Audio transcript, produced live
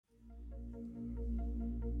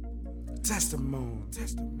testimony.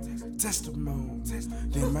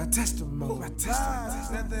 Then my testimony.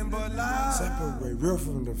 Nothing but lies. Separate real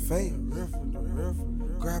from the fake.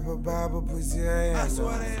 Grab a Bible, put your hand I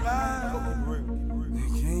swear on they it. lie. Then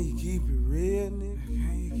can you keep it real, nigga?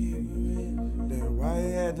 Can you keep it real? Then why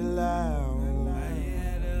you had to lie on?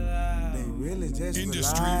 They really just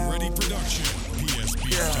Industry rely Ready on. Production.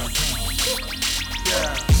 PSP.com.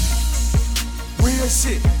 Yeah. Real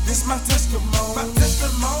shit, this my testimony.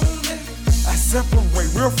 I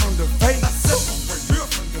separate real from the fake.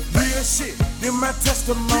 Real shit, then my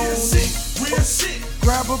testimony. Real shit.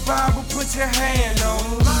 Grab a Bible, put your hand on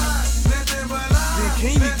it. Nothing but lies. Then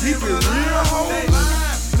can you keep it real, homie?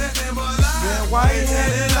 Nothing but lies. Then why you had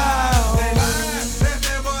to lie on?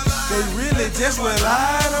 Nothing but lies. They really just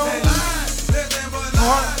relied on. Nothing but lies.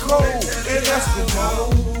 Hard cold, it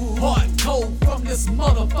Eskimo. Hard cold from this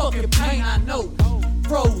motherfucking pain I know.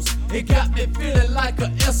 Froze, it got me feeling like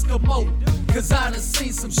an Eskimo. Cause I done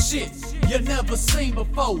seen some shit you never seen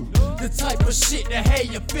before. The type of shit that had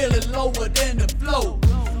you feeling lower than the flow.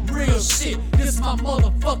 Real shit, this my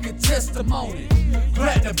motherfucking testimony.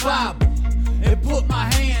 Grab the Bible and put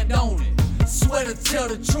my hand on it. Swear to tell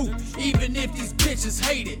the truth, even if these bitches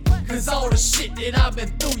hate it. Cause all the shit that I've been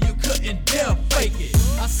through, you couldn't dare fake it.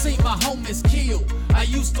 I seen my homies killed, I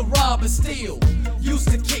used to rob and steal. Used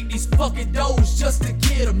to kick these fucking doors just to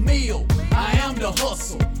get a meal. I am the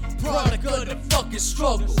hustle, product of the fucking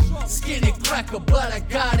struggle. Skinny cracker, but I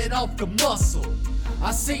got it off the muscle.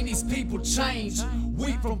 I seen these people change,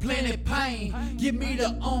 we from plenty pain. Give me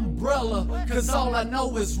the umbrella, cause all I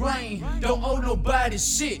know is rain. Don't owe nobody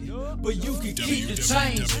shit, but you can keep the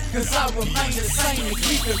change. Cause I remain the same and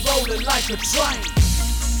keep it rolling like a train.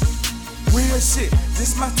 Real shit,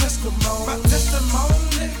 this my testimony.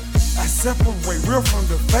 I separate real from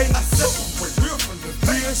the fake.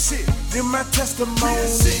 Real shit, then my testimony.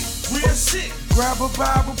 Real shit. Grab a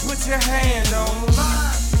Bible, put your hand on it.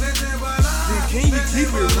 Nothing but lies. Then can you keep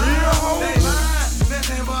it real, homie?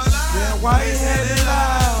 Nothing but lies. Then why you had to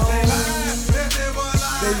lie on? Nothing but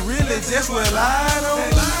lies. They really just relied on.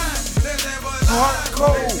 Nothing but lies. Hard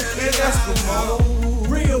cold, it Eskimo.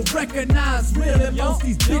 Real, recognize real, and most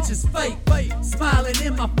these bitches fake. Smiling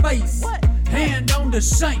in my face, hand on the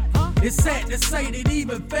shank. It's sad to say that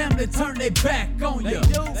even family turn their back on ya.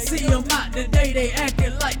 See them out today, they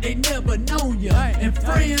acting like they never known ya. And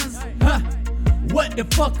friends, what the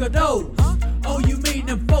fuck are those? Oh, you mean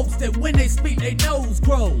them folks that when they speak, they nose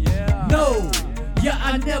grow? No. Yeah,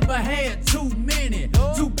 I never had too many.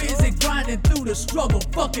 Too busy grinding through the struggle,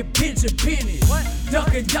 fucking pinching pennies.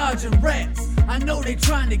 Ducking, dodging rats. I know they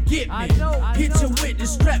trying to get me. Hit you with the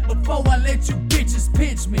strap before I let you bitches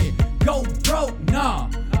pinch me. Go broke? Nah,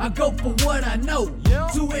 I go for what I know.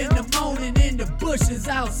 2 in the morning in the bushes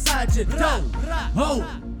outside your door. Oh,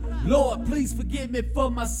 Lord, please forgive me for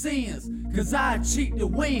my sins, cause I cheat to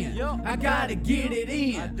win. I gotta get it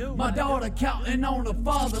in. My daughter counting on the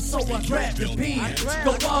father, so I grab the pen.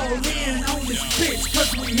 Go all in on this bitch,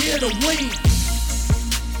 cause we here to win.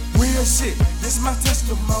 Real shit, this my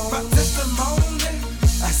testimony.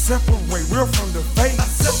 I separate real from the fake.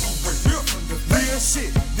 Real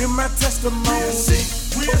shit, then my testimony.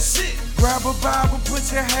 Real shit. Grab a Bible,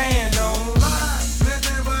 put your hand on it.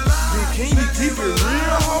 Nothing but lies. Then can you keep it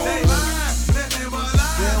real, homie? Nothing but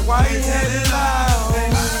lies. Then why you had to lie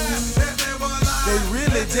on? Nothing but lies. They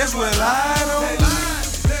really just relied on.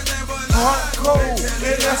 Nothing but lies. Hard cold,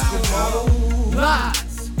 it Eskimo.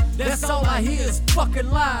 Lies, that's all I hear is fucking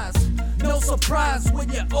lies. No surprise when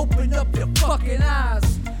you open up your fucking eyes.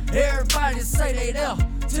 Everybody say they there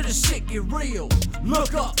till the shit get real.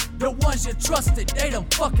 Look up, the ones you trusted, they done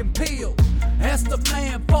fucking peel. Ask the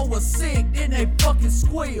man for a cig, then they fucking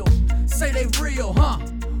squeal. Say they real, huh?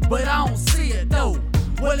 But I don't see it though.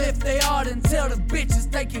 Well, if they are, then tell the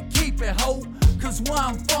bitches they can keep it, ho. Cause where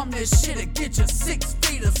I'm from, that shit'll get you 6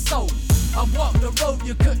 feet or so. I walked the road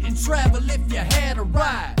you couldn't travel if you had a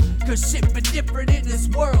ride. Cause shit been different in this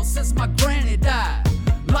world since my granny died.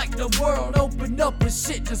 Like the world opened up and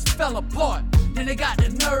shit just fell apart. Then they got the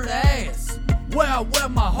nerve to ask where I wear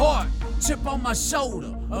my heart. Chip on my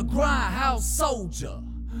shoulder, a grindhouse soldier.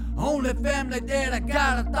 Only family that I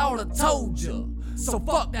got, I thought I told ya. So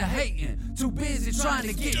fuck the hating, too busy trying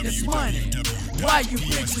to get this money. Why you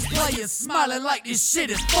bitches playing, smiling like this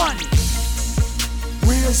shit is funny?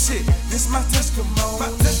 Real shit, this my testimony.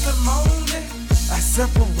 I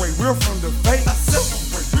separate real from the fake.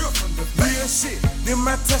 Real shit, then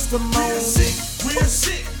my testimony. Real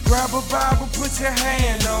shit. Grab a Bible, put your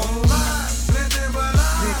hand on it. Nothing but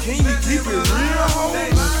lies. Then can you keep it real,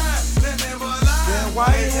 homie? Nothing but lies. Then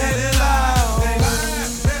why you had to lie on?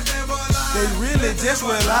 Nothing but lies. They really really just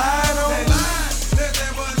relied on.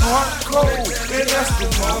 Hard cold, and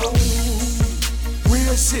Eskimo.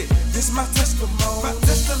 Real shit, this my testimony.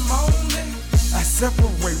 I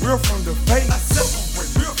separate real from the fake.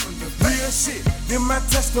 Real shit, then my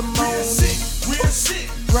testimony. Real shit.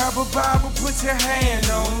 Grab a Bible, put your hand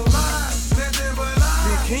on.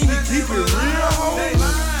 Then can you keep it real, homie?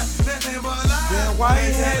 Then why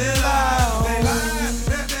you had to lie on?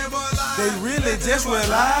 They really just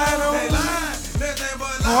relied on.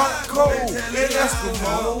 Hard cold, and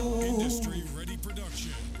Eskimo. Industry Ready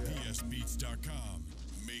Production. PSBeats.com.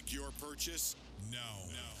 Make your purchase now.